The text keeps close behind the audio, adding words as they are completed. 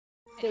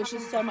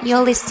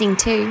You're listening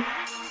to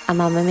a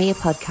Mamamia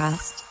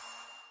podcast.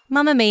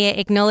 Mamamia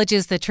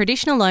acknowledges the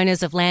traditional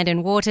owners of land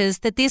and waters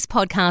that this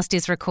podcast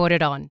is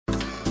recorded on.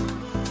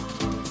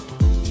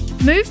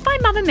 Move by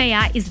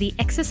Mamamia is the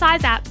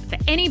exercise app for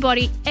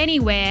anybody,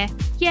 anywhere.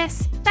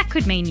 Yes, that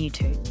could mean you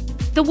too.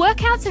 The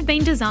workouts have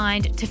been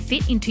designed to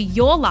fit into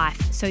your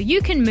life so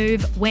you can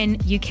move when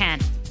you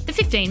can. The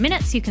 15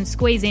 minutes you can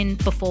squeeze in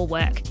before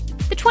work.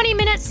 The 20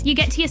 minutes you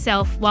get to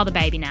yourself while the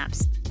baby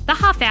naps. The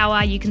half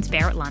hour you can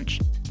spare at lunch.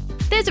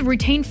 There's a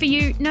routine for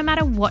you no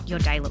matter what your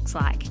day looks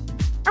like.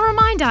 A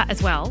reminder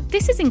as well,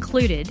 this is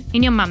included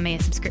in your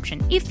Mamamia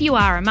subscription. If you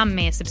are a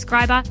Mamamia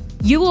subscriber,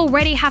 you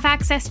already have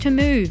access to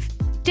Move.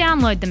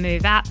 Download the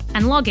Move app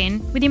and log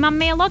in with your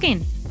Mamamia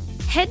login.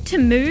 Head to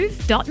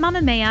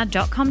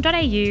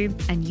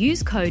move.mamamia.com.au and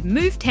use code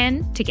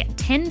MOVE10 to get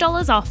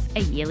 $10 off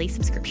a yearly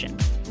subscription.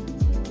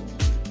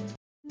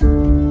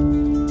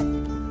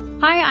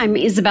 Hi, I'm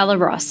Isabella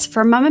Ross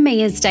from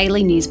Mamamia's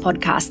daily news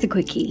podcast, The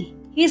Quickie.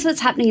 Here's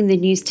what's happening in the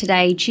news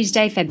today,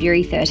 Tuesday,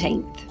 February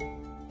 13th.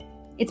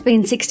 It's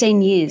been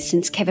 16 years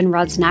since Kevin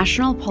Rudd's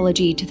national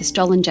apology to the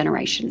stolen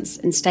generations,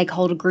 and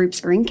stakeholder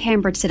groups are in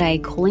Canberra today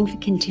calling for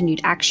continued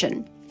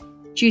action.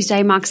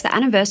 Tuesday marks the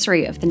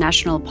anniversary of the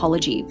national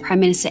apology, Prime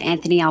Minister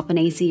Anthony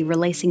Albanese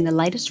releasing the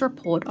latest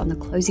report on the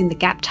Closing the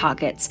Gap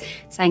targets,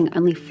 saying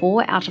only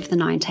 4 out of the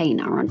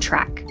 19 are on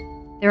track.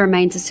 There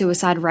remains a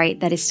suicide rate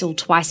that is still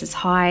twice as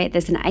high,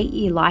 there's an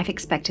 8-year life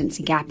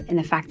expectancy gap, and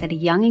the fact that a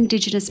young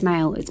Indigenous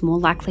male is more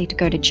likely to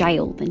go to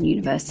jail than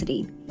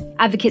university.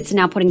 Advocates are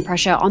now putting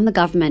pressure on the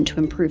government to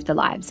improve the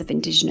lives of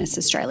Indigenous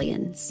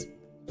Australians.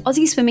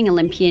 Aussie swimming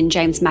Olympian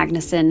James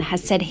Magnussen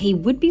has said he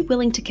would be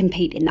willing to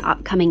compete in the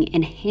upcoming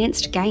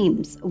Enhanced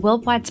Games, a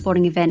worldwide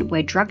sporting event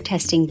where drug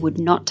testing would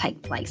not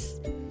take place.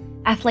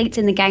 Athletes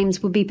in the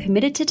Games would be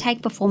permitted to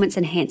take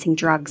performance-enhancing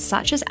drugs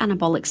such as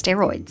anabolic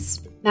steroids.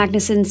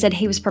 Magnussen said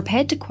he was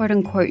prepared to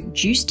quote-unquote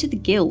juice to the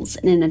gills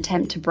in an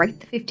attempt to break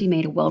the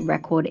 50-metre world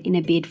record in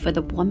a bid for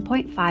the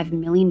 $1.5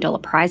 million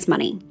prize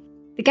money.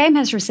 The game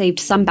has received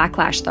some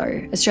backlash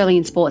though,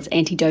 Australian Sport's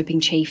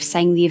anti-doping chief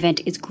saying the event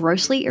is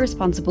grossly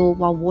irresponsible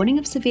while warning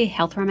of severe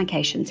health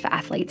ramifications for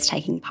athletes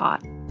taking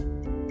part.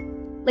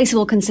 Lisa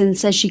Wilkinson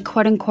says she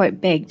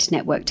quote-unquote begged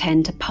Network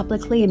 10 to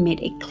publicly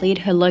admit it cleared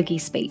her Logie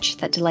speech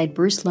that delayed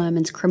Bruce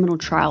Lerman's criminal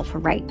trial for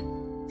rape.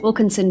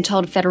 Wilkinson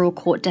told a federal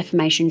court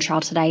defamation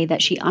trial today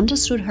that she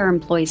understood her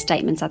employer's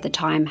statements at the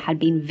time had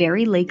been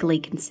very legally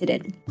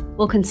considered.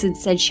 Wilkinson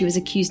said she was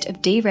accused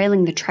of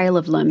derailing the trail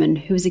of Lerman,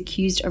 who was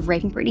accused of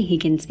raping Brittany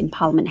Higgins in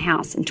Parliament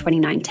House in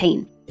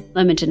 2019.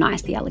 Lerman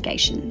denies the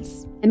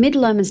allegations. Amid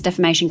Lerman's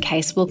defamation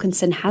case,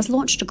 Wilkinson has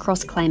launched a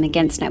cross-claim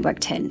against Network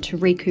 10 to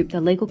recoup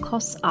the legal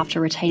costs after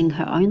retaining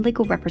her own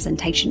legal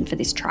representation for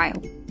this trial.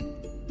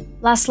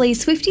 Lastly,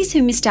 Swifties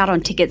who missed out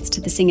on tickets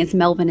to the singer's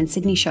Melbourne and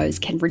Sydney shows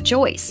can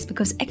rejoice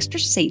because extra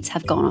seats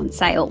have gone on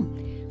sale.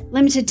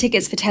 Limited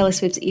tickets for Taylor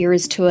Swift's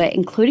Eras tour,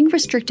 including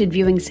restricted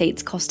viewing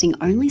seats costing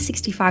only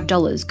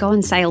 $65, go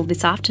on sale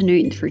this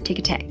afternoon through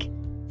Ticketek.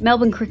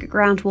 Melbourne Cricket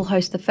Ground will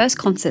host the first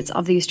concerts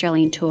of the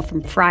Australian tour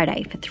from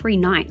Friday for 3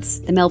 nights.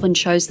 The Melbourne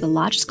shows the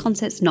largest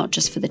concerts not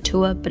just for the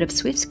tour, but of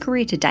Swift's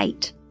career to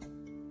date.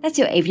 That's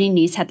your evening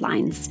news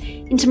headlines.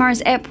 In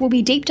tomorrow's ep, we'll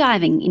be deep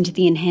diving into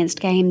the Enhanced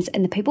Games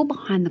and the people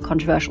behind the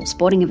controversial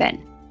sporting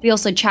event. We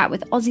also chat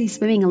with Aussie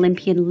swimming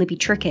Olympian Libby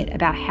Trickett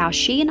about how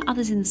she and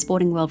others in the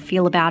sporting world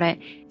feel about it,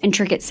 and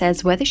Trickett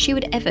says whether she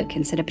would ever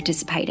consider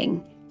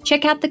participating.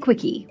 Check out The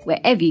Quickie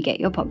wherever you get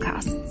your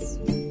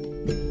podcasts.